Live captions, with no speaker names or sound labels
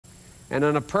And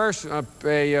on a point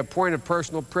of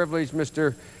personal privilege,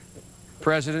 Mr.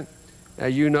 President,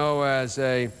 you know, as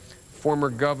a former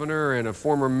governor and a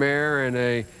former mayor and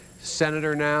a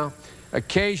senator now,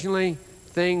 occasionally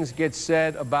things get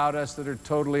said about us that are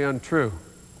totally untrue.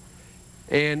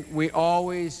 And we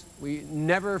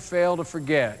never fail to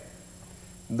forget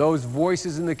those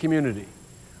voices in the community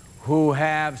who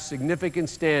have significant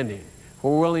standing,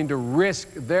 who are willing to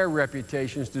risk their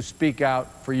reputations to speak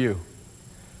out for you.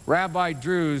 Rabbi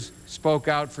Drews spoke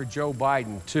out for Joe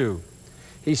Biden, too.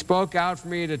 He spoke out for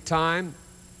me at a time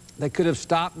that could have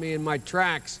stopped me in my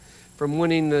tracks from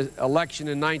winning the election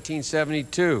in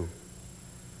 1972.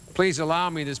 Please allow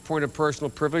me this point of personal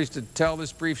privilege to tell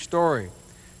this brief story.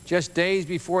 Just days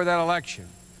before that election,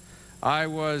 I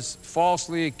was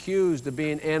falsely accused of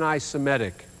being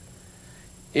anti-Semitic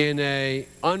in an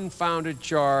unfounded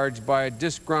charge by a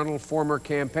disgruntled former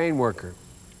campaign worker.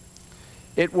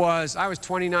 I was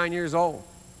 29 years old.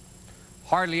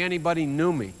 Hardly anybody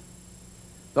knew me.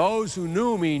 Those who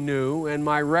knew me knew, and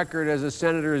my record as a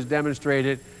senator has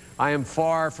demonstrated, I am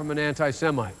far from an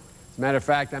anti-Semite. As a matter of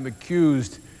fact, I'm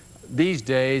accused these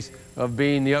days of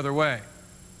being the other way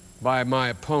by my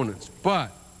opponents.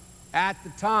 But at the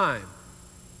time,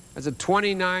 as a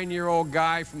 29-year-old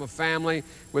guy from a family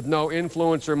with no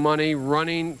influence or money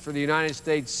running for the United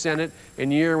States Senate in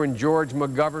the year when George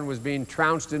McGovern was being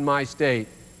trounced in my state,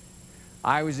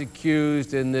 I was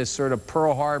accused in this sort of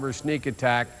Pearl Harbor sneak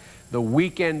attack the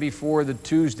weekend before the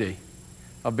Tuesday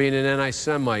of being an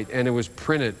anti-Semite, and it was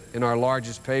printed in our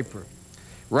largest paper.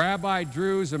 Rabbi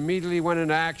Drews immediately went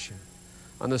into action.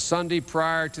 On the Sunday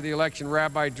prior to the election,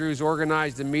 Rabbi Drews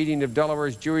organized a meeting of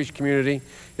Delaware's Jewish community,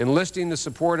 enlisting the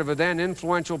support of a then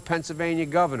influential Pennsylvania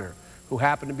governor who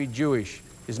happened to be Jewish.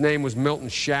 His name was Milton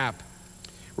Schaap.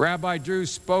 Rabbi Drews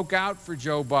spoke out for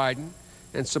Joe Biden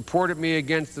and supported me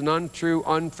against an untrue,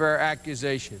 unfair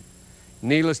accusation.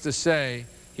 Needless to say,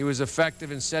 he was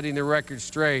effective in setting the record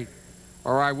straight,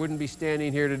 or I wouldn't be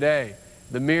standing here today.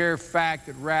 The mere fact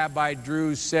that Rabbi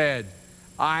Drews said,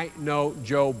 "I know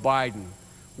Joe Biden,"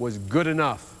 was good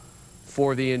enough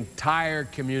for the entire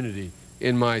community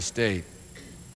in my state.